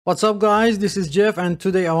What's up guys, this is Jeff and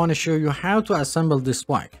today I want to show you how to assemble this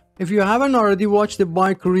bike. If you haven't already watched the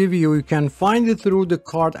bike review, you can find it through the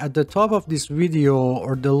card at the top of this video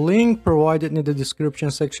or the link provided in the description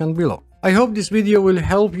section below. I hope this video will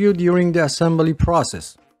help you during the assembly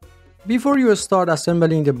process. Before you start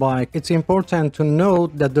assembling the bike, it's important to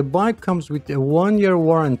note that the bike comes with a 1-year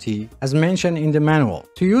warranty as mentioned in the manual.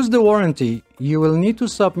 To use the warranty, you will need to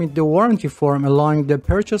submit the warranty form along the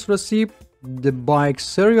purchase receipt, the bike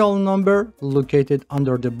serial number located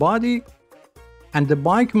under the body, and the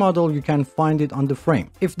bike model. You can find it on the frame.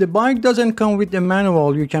 If the bike doesn't come with the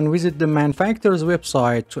manual, you can visit the manufacturer's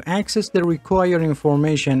website to access the required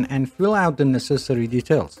information and fill out the necessary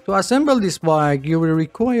details. To assemble this bike, you will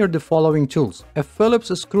require the following tools: a Phillips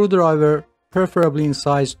screwdriver, preferably in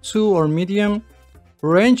size 2 or medium,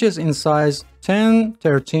 wrenches in size 10,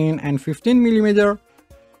 13, and 15 mm,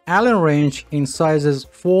 Allen wrench in sizes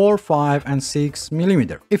 4, 5, and 6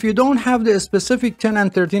 mm. If you don't have the specific 10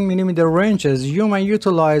 and 13 mm wrenches, you may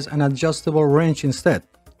utilize an adjustable wrench instead.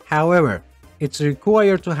 However, it's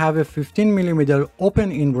required to have a 15 mm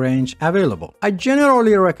open-end wrench available. I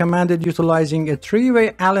generally recommended utilizing a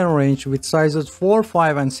 3-way Allen wrench with sizes 4,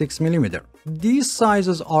 5, and 6 mm. These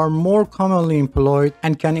sizes are more commonly employed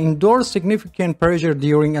and can endure significant pressure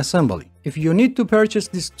during assembly. If you need to purchase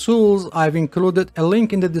these tools, I've included a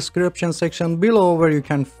link in the description section below where you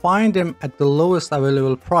can find them at the lowest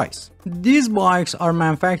available price. These bikes are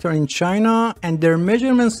manufactured in China and their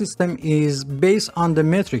measurement system is based on the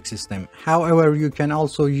metric system. However, you can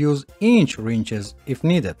also use inch wrenches if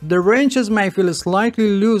needed. The wrenches may feel slightly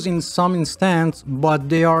loose in some instances, but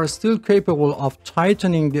they are still capable of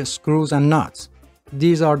tightening the screws and nuts.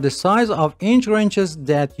 These are the size of inch wrenches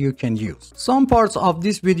that you can use. Some parts of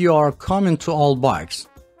this video are common to all bikes,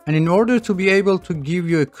 and in order to be able to give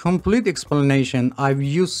you a complete explanation, I've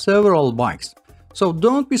used several bikes. So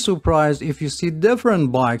don't be surprised if you see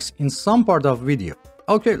different bikes in some part of video.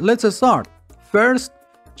 Okay, let's start. First,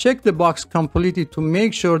 check the box completely to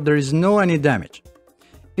make sure there is no any damage.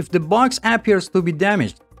 If the box appears to be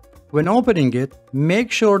damaged, when opening it,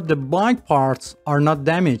 make sure the bike parts are not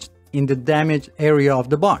damaged in the damaged area of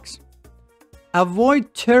the box.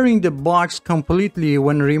 Avoid tearing the box completely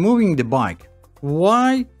when removing the bike.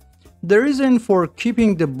 Why? The reason for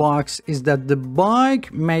keeping the box is that the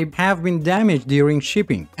bike may have been damaged during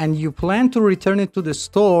shipping and you plan to return it to the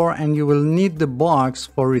store and you will need the box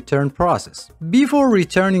for return process. Before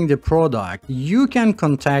returning the product, you can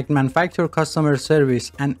contact manufacturer customer service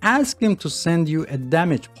and ask them to send you a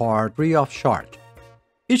damaged part free of charge.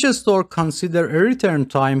 Each store considers a return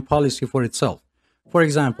time policy for itself. For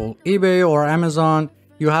example, eBay or Amazon,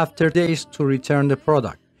 you have 30 days to return the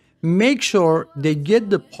product. Make sure they get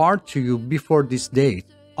the part to you before this date,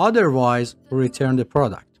 otherwise return the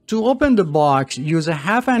product. To open the box, use a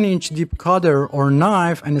 1/2 inch deep cutter or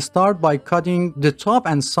knife and start by cutting the top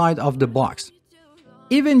and side of the box.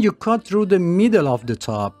 Even you cut through the middle of the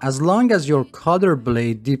top, as long as your cutter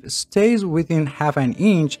blade dip stays within 1/2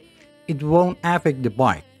 inch, it won't affect the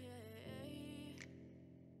bike.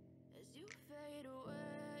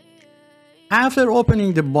 After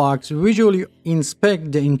opening the box, visually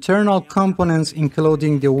inspect the internal components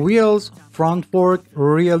including the wheels, front fork,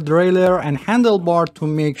 rear derailleur and handlebar to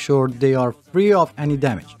make sure they are free of any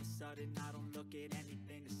damage.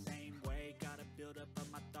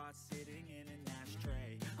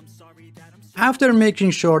 After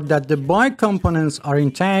making sure that the bike components are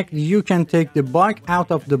intact, you can take the bike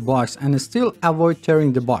out of the box and still avoid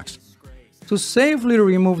tearing the box. To safely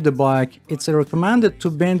remove the bike, it's recommended to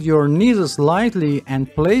bend your knees slightly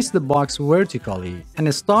and place the box vertically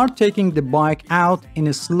and start taking the bike out in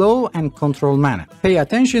a slow and controlled manner. Pay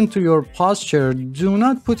attention to your posture. Do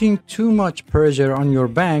not put in too much pressure on your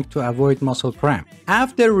back to avoid muscle cramp.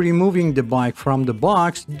 After removing the bike from the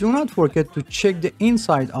box, do not forget to check the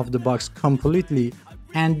inside of the box completely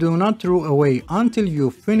and do not throw away until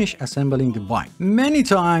you finish assembling the bike. Many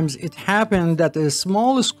times it happened that a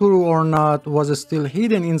small screw or nut was still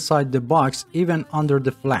hidden inside the box, even under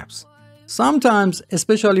the flaps. Sometimes,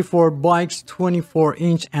 especially for bikes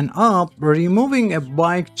 24-inch and up, removing a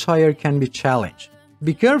bike tire can be challenged.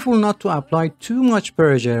 Be careful not to apply too much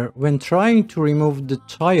pressure when trying to remove the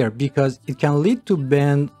tire because it can lead to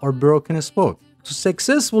bend or broken spoke. To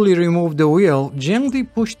successfully remove the wheel, gently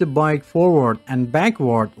push the bike forward and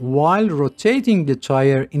backward while rotating the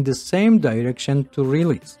tire in the same direction to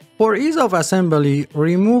release. For ease of assembly,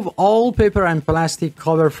 remove all paper and plastic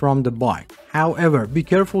cover from the bike. However, be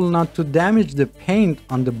careful not to damage the paint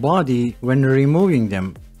on the body when removing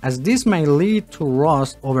them. as this may lead to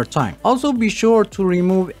rust over time. Also be sure to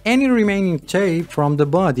remove any remaining tape from the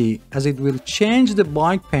body as it will change the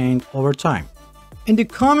bike paint over time. In the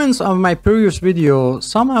comments of my previous video,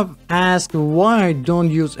 some have asked why I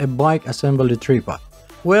don't use a bike assembly tripod.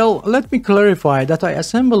 Well, let me clarify that I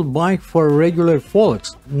assemble bike for regular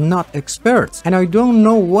folks, not experts, and I don't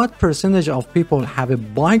know what percentage of people have a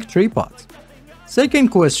bike tripod. Second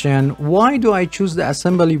question, why do I choose the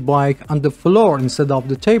assembly bike on the floor instead of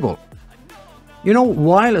the table? You know,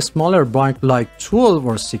 while a smaller bike like 12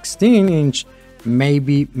 or 16 inch may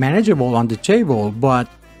be manageable on the table, but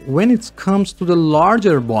when it comes to the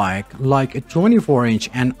larger bike like a 24 inch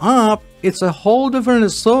and up, it's a whole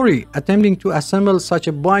different story. Attempting to assemble such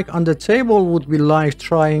a bike on the table would be like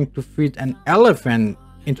trying to fit an elephant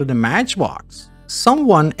into the matchbox.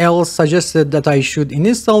 Someone else suggested that I should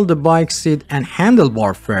install the bike seat and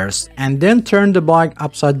handlebar first and then turn the bike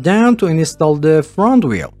upside down to install the front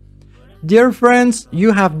wheel. Dear friends,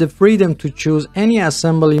 you have the freedom to choose any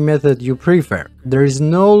assembly method you prefer. There is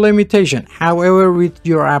no limitation. However, with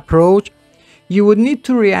your approach, you would need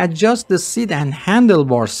to readjust the seat and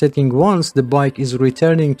handlebar setting once the bike is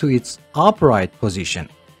returning to its upright position.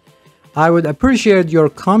 I would appreciate your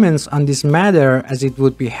comments on this matter as it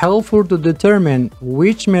would be helpful to determine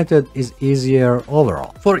which method is easier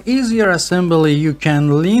overall. For easier assembly, you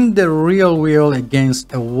can lean the rear wheel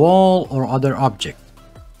against a wall or other object.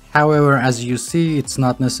 However, as you see, it's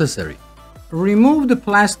not necessary. Remove the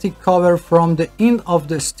plastic cover from the end of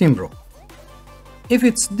the steam rope. If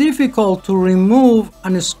it's difficult to remove,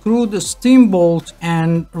 unscrew the steam bolt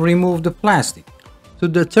and remove the plastic. To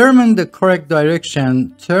determine the correct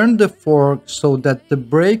direction, turn the fork so that the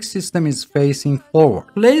brake system is facing forward.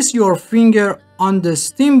 Place your finger on the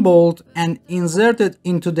steam bolt and insert it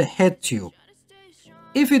into the head tube.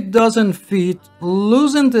 If it doesn't fit,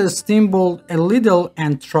 loosen the steam bolt a little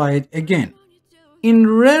and try it again. In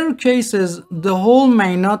rare cases, the hole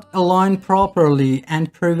may not align properly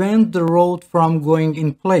and prevent the rod from going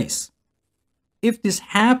in place. If this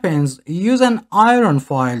happens, use an iron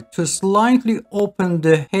file to slightly open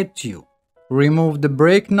the head tube. Remove the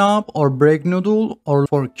brake knob or brake noodle, or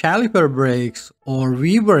for caliper brakes or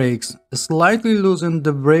V-brakes, slightly loosen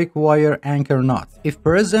the brake wire anchor nut. If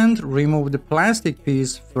present, remove the plastic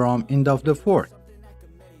piece from end of the fork.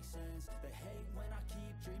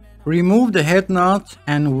 Remove the head nut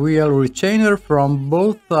and wheel retainer from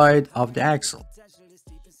both sides of the axle.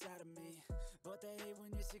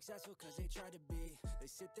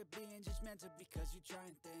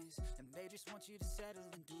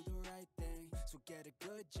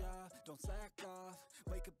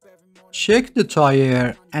 Check the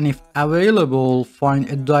tire and if available, find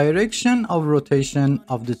a direction of rotation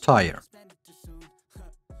of the tire.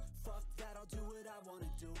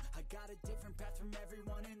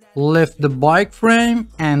 Lift the bike frame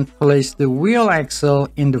and place the wheel axle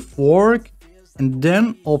in the fork and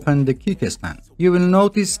then open the kickstand. You will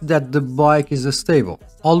notice that the bike is stable,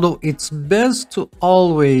 although it's best to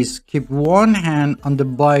always keep one hand on the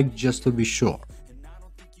bike just to be sure.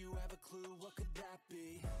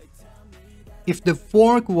 If the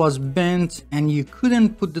fork was bent and you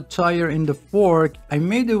couldn't put the tire in the fork, I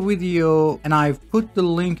made a video and I've put the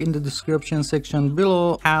link in the description section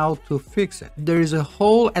below how to fix it. There is a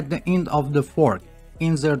hole at the end of the fork.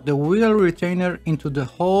 Insert the wheel retainer into the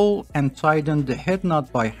hole and tighten the head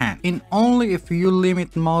nut by hand. In only a few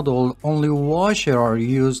limit models, only washers are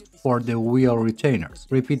used for the wheel retainers.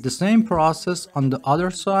 Repeat the same process on the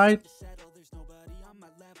other side.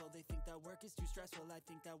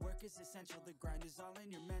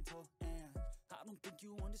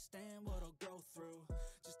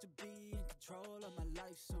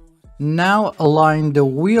 Now align the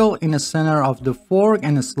wheel in the center of the fork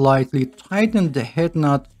and slightly tighten the head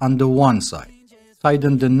nut on the one side.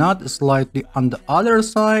 Tighten the nut slightly on the other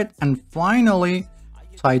side and finally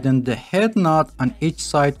tighten the head nut on each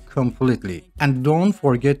side completely. And don't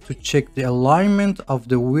forget to check the alignment of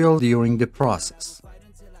the wheel during the process.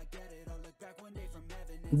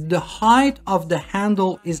 The height of the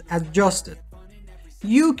handle is adjusted.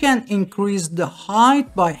 You can increase the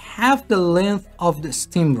height by half the length of the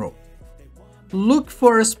steam rope. Look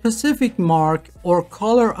for a specific mark or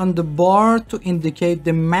color on the bar to indicate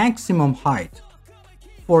the maximum height.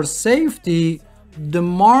 For safety, the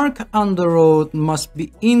mark on the road must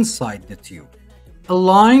be inside the tube.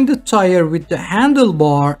 Align the tire with the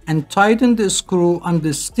handlebar and tighten the screw on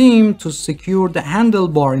the stem to secure the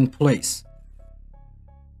handlebar in place.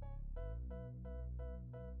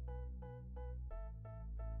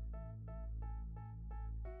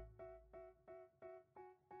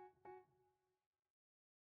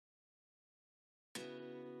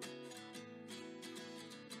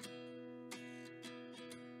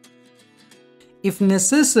 If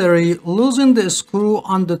necessary, loosen the screw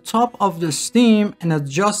on the top of the stem and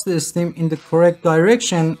adjust the stem in the correct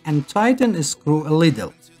direction and tighten the screw a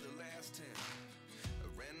little.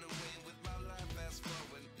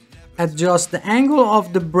 Adjust the angle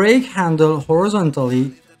of the brake handle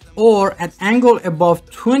horizontally or at angle above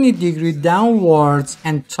 20 degrees downwards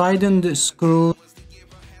and tighten the screw.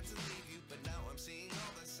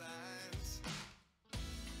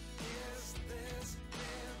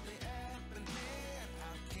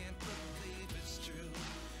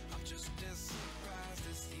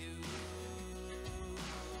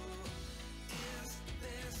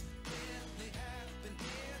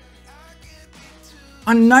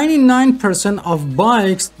 On 99% of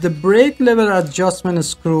bikes, the brake lever adjustment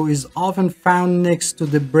screw is often found next to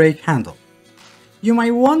the brake handle. You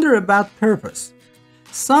might wonder about purpose.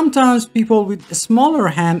 Sometimes people with a smaller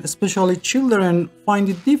hand, especially children, find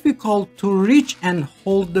it difficult to reach and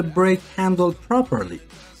hold the brake handle properly.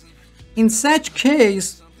 In such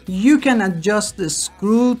case, you can adjust the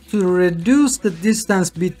screw to reduce the distance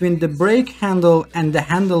between the brake handle and the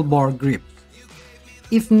handlebar grip.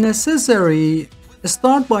 If necessary,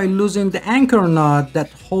 start by loosening the anchor nut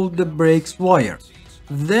that holds the brake's wire.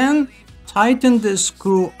 Then tighten the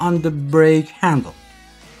screw on the brake handle.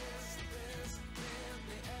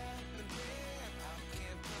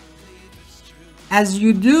 As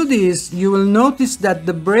you do this, you will notice that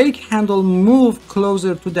the brake handle moves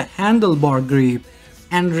closer to the handlebar grip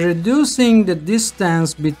and reducing the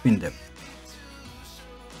distance between them.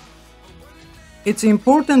 It's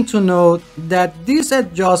important to note that this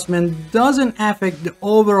adjustment doesn't affect the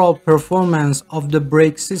overall performance of the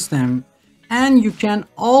brake system, and you can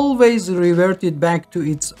always revert it back to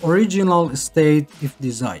its original state if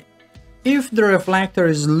desired. If the reflector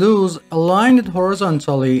is loose, align it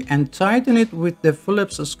horizontally and tighten it with the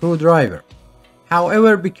Phillips screwdriver.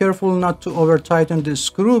 However, be careful not to over-tighten the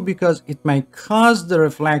screw because it may cause the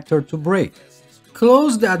reflector to break.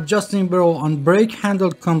 Close the adjusting barrel on brake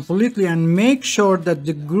handle completely and make sure that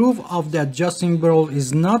the groove of the adjusting barrel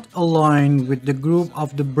is not aligned with the groove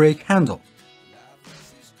of the brake handle.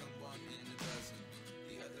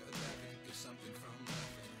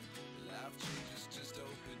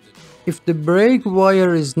 If the brake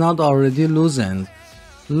wire is not already loosened,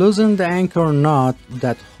 loosen the anchor nut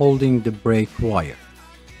that holding the brake wire.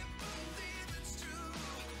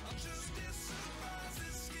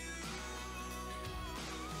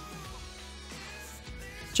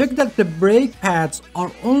 Check that the brake pads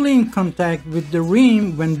are only in contact with the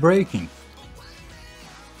rim when braking.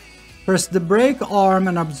 Press the brake arm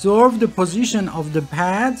and observe the position of the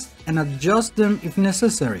pads and adjust them if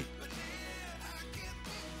necessary.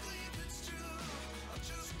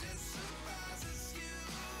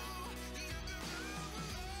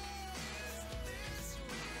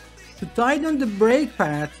 To tighten the brake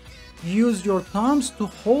pads, use your thumbs to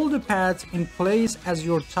hold the pads in place as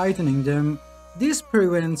you're tightening them. This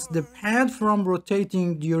prevents the pad from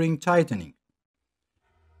rotating during tightening.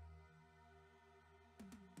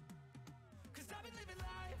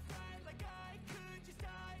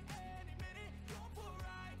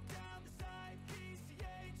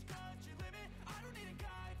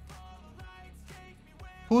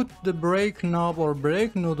 Put the brake knob or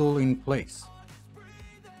brake noodle in place.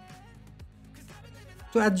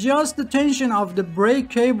 To adjust the tension of the brake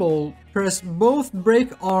cable, press both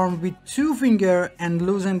brake arms with 2 fingers and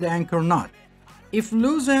loosen the anchor nut. If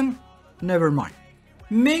loosened, never mind.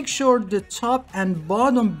 Make sure the top and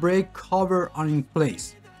bottom brake cover are in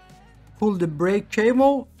place. Pull the brake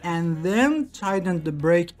cable and then tighten the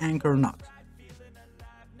brake anchor nut.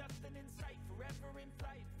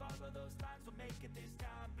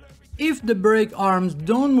 If the brake arms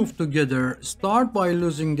don't move together, start by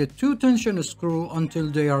loosening the 2 tension screws until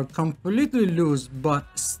they are completely loose but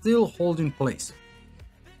still hold in place.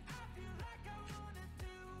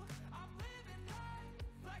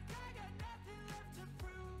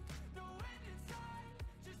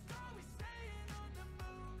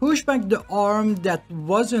 Push back the arm that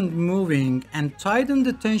wasn't moving and tighten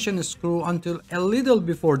the tension screw until a little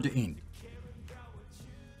before the end.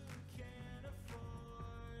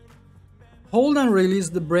 Hold and release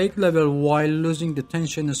the brake lever while losing the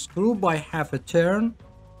tension screw by half a turn.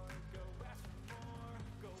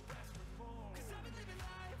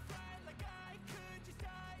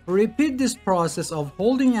 Repeat this process of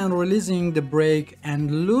holding and releasing the brake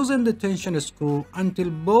and loosen the tension screw until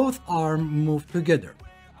both arms move together.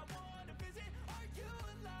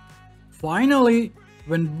 Finally,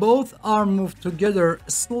 when both arms move together,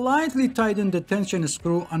 slightly tighten the tension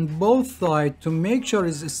screw on both sides to make sure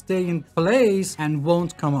it stays in place and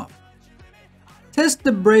won't come up. Test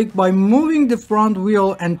the brake by moving the front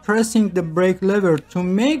wheel and pressing the brake lever to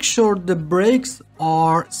make sure the brakes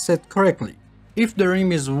are set correctly. If the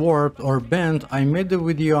rim is warped or bent, I made a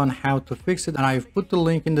video on how to fix it and I've put the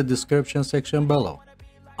link in the description section below.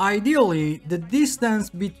 Ideally, the distance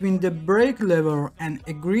between the brake lever and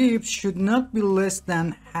a grip should not be less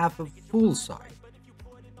than half a full size.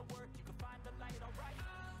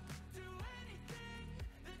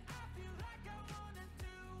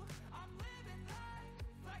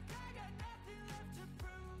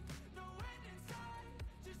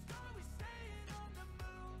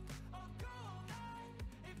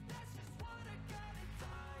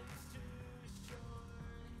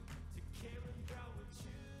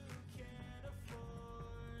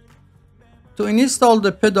 To install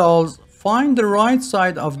the pedals, find the right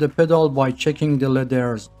side of the pedal by checking the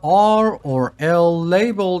letters R or L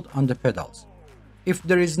labeled on the pedals. If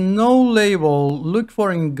there is no label, look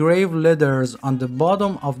for engraved letters on the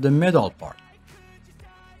bottom of the metal part.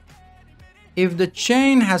 If the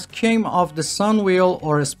chain has came off the sun wheel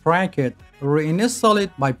or sprocket, reinstall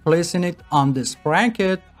it by placing it on the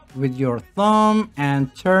sprocket with your thumb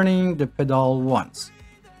and turning the pedal once.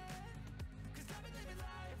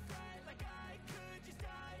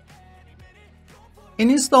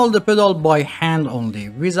 Install the pedal by hand only,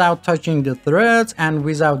 without touching the threads and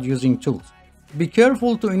without using tools. Be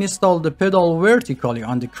careful to install the pedal vertically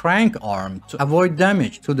on the crank arm to avoid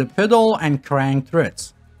damage to the pedal and crank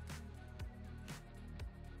threads.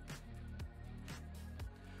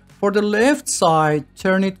 For the left side,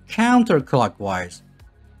 turn it counterclockwise,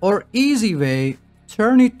 or easy way,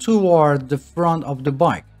 turn it toward the front of the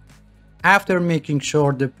bike. After making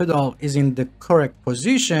sure the pedal is in the correct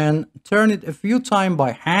position, turn it a few times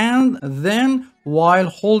by hand, then while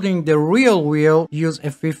holding the rear wheel, use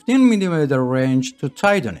a 15 mm wrench to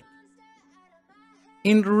tighten it.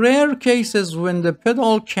 In rare cases when the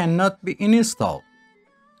pedal cannot be installed,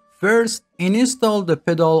 first install the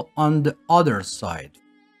pedal on the other side.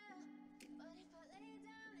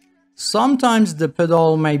 Sometimes the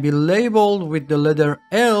pedal may be labeled with the letter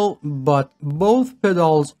L, but both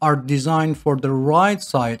pedals are designed for the right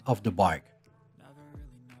side of the bike.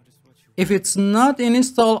 If it's not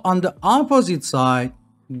installed on the opposite side,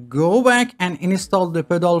 go back and install the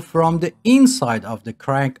pedal from the inside of the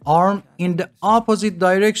crank arm in the opposite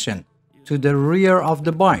direction to the rear of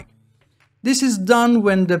the bike. This is done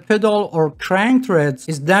when the pedal or crank threads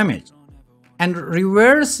is damaged. And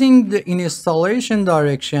reversing the installation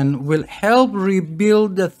direction will help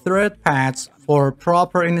rebuild the thread paths for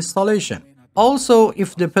proper installation. Also,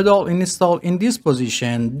 if the pedal installed in this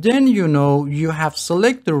position, then you know you have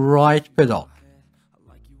selected the right pedal.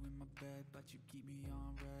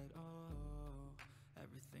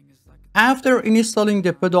 After installing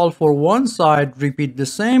the pedal for one side, repeat the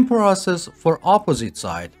same process for opposite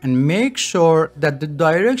side and make sure that the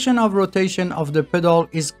direction of rotation of the pedal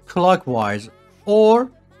is clockwise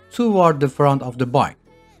or toward the front of the bike.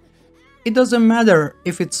 It doesn't matter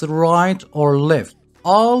if it's right or left,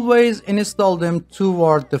 always install them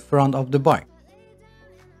toward the front of the bike.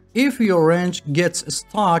 If your wrench gets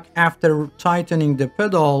stuck after tightening the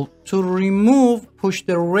pedal, to remove, push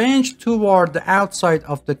the wrench toward the outside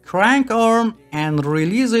of the crank arm and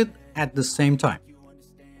release it at the same time.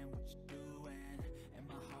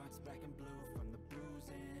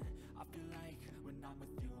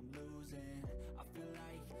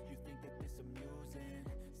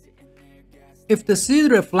 If the seat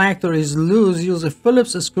reflector is loose, use a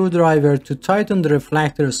Phillips screwdriver to tighten the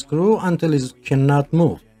reflector screw until it cannot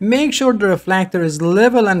move. Make sure the reflector is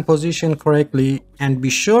level and positioned correctly, and be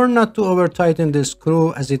sure not to over tighten the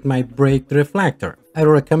screw as it might break the reflector. I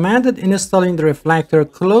recommended installing the reflector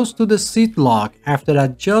close to the seat lock after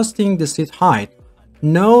adjusting the seat height.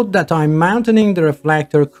 Note that I'm mounting the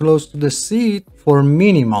reflector close to the seat for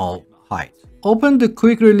minimal height. Open the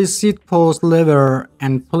quick release seat post lever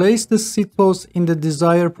and place the seat post in the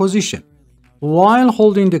desired position. While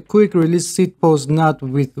holding the quick release seat post nut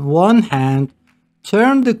with one hand,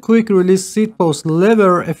 turn the quick release seat post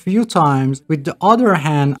lever a few times with the other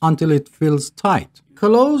hand until it feels tight.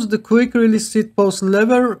 Close the quick release seat post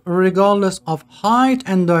lever regardless of height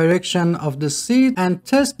and direction of the seat and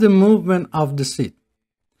test the movement of the seat.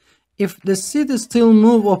 If the seat still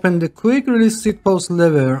moves, open the quick release seat post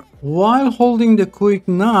lever. While holding the quick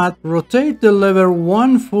nut, rotate the lever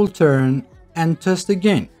one full turn and test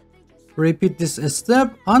again. Repeat this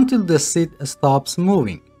step until the seat stops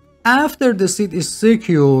moving. After the seat is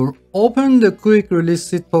secure, open the quick release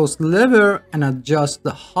seat post lever and adjust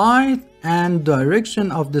the height and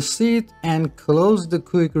direction of the seat and close the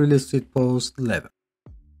quick release seat post lever.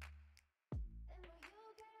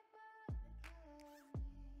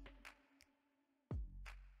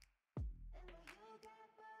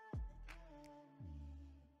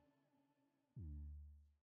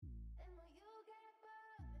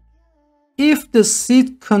 If the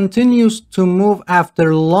seat continues to move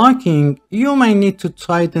after locking, you may need to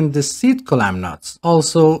tighten the seat clamp nuts.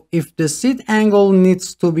 Also, if the seat angle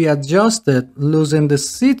needs to be adjusted, loosen the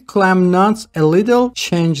seat clamp nuts a little,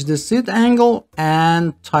 change the seat angle,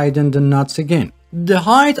 and tighten the nuts again. The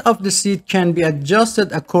height of the seat can be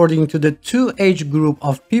adjusted according to the two age group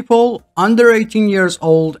of people under 18 years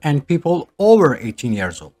old and people over 18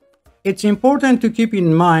 years old. It's important to keep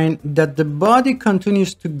in mind that the body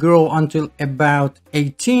continues to grow until about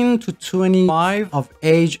 18 to 25 of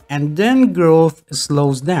age, and then growth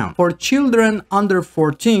slows down. For children under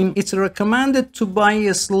 14, it's recommended to buy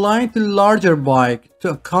a slightly larger bike to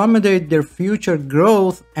accommodate their future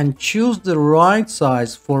growth and choose the right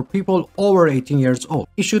size for people over 18 years old.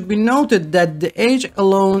 It should be noted that the age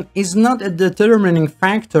alone is not a determining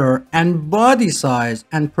factor, and body size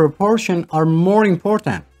and proportion are more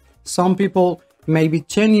important. Some people may be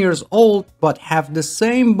 10 years old but have the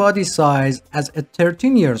same body size as a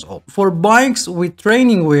 13 years old. For bikes with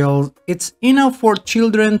training wheels, it's enough for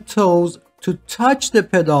children's toes to touch the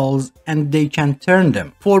pedals and they can turn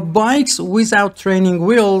them. For bikes without training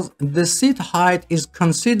wheels, the seat height is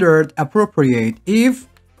considered appropriate if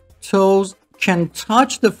toes can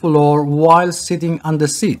touch the floor while sitting on the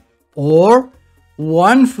seat, or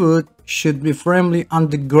one foot should be firmly on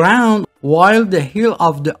the ground while the heel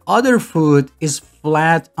of the other foot is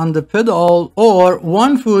flat on the pedal, or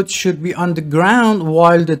one foot should be on the ground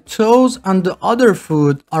while the toes on the other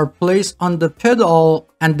foot are placed on the pedal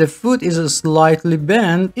and the foot is slightly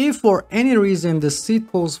bent. If for any reason the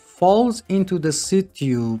seat post falls into the seat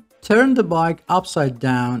tube, turn the bike upside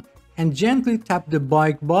down and gently tap the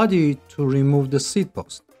bike body to remove the seat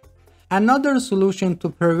post. Another solution to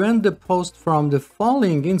prevent the post from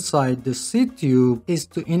falling inside the seat tube is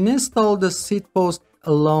to install the seat post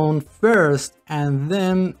alone first and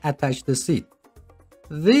then attach the seat.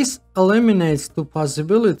 This eliminates the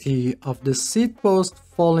possibility of the seat post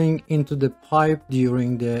falling into the pipe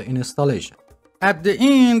during the installation. At the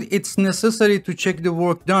end, it's necessary to check the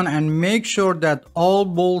work done and make sure that all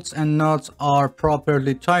bolts and nuts are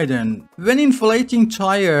properly tightened. When inflating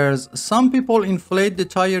tires, some people inflate the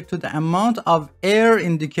tire to the amount of air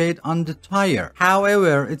indicated on the tire.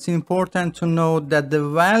 However, it's important to note that the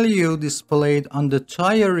value displayed on the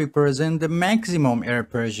tire represents the maximum air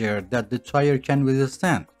pressure that the tire can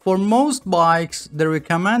withstand. For most bikes, the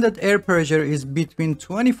recommended air pressure is between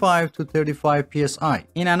 25 to 35 psi.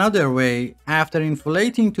 In another way, after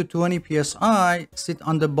inflating to 20 psi, sit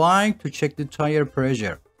on the bike to check the tire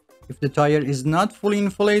pressure. If the tire is not fully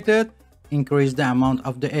inflated, increase the amount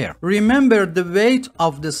of the air. Remember, the weight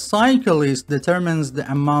of the cyclist determines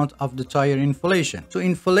the amount of the tire inflation. To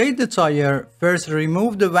inflate the tire, first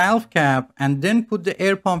remove the valve cap and then put the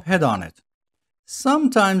air pump head on it.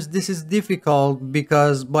 Sometimes this is difficult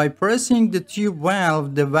because by pressing the tube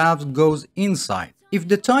valve, the valve goes inside. If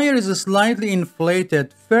the tire is slightly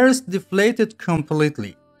inflated, first deflate it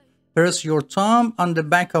completely. Press your thumb on the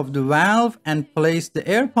back of the valve and place the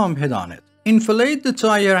air pump head on it. Inflate the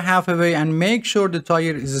tire halfway and make sure the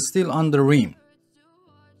tire is still on the rim.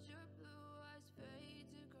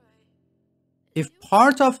 If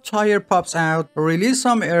part of tire pops out, release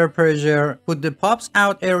some air pressure, put the pops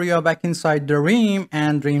out area back inside the rim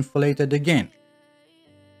and reinflate it again.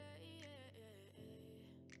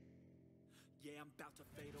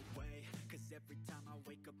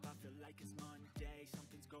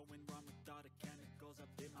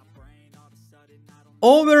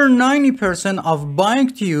 Over 90% of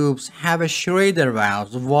bike tubes have a Schrader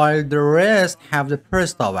valve, while the rest have the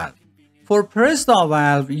Presta valve. For Presta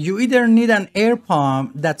valve, you either need an air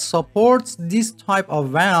pump that supports this type of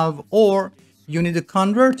valve, or you need a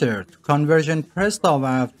converter to conversion Presta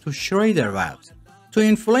valve to Schrader valves. To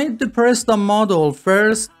inflate the Presta model,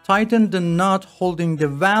 first tighten the nut holding the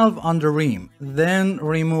valve on the rim, then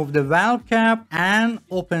remove the valve cap and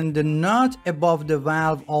open the nut above the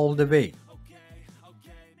valve all the way.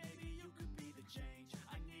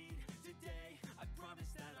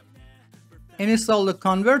 Install the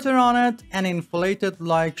converter on it and inflate it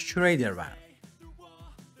like Schrader valve.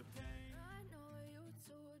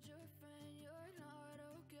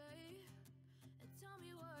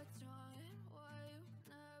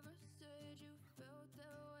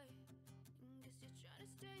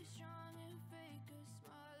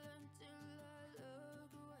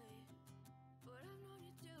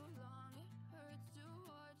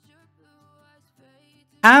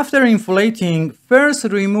 After inflating, first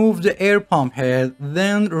remove the air pump head,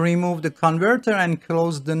 then remove the converter and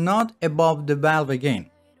close the nut above the valve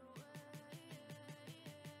again.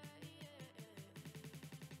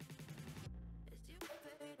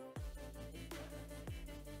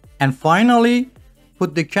 And finally,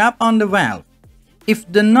 put the cap on the valve. If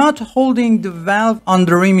the nut holding the valve on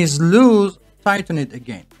the rim is loose, tighten it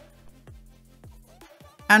again.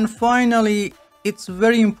 And finally, it's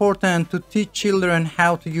very important to teach children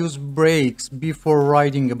how to use brakes before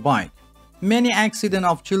riding a bike. Many accidents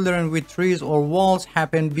of children with trees or walls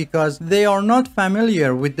happen because they are not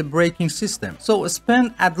familiar with the braking system. So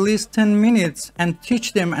spend at least 10 minutes and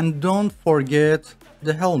teach them, and don't forget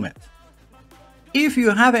the helmet. If you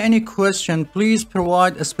have any question, please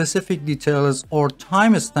provide specific details or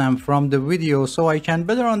timestamp from the video so I can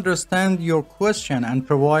better understand your question and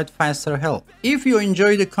provide faster help. If you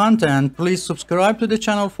enjoy the content, please subscribe to the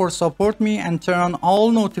channel for support me and turn on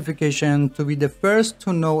all notifications to be the first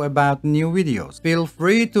to know about new videos. Feel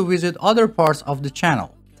free to visit other parts of the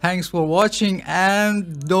channel. Thanks for watching,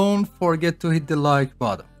 and don't forget to hit the like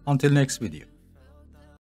button. Until next video.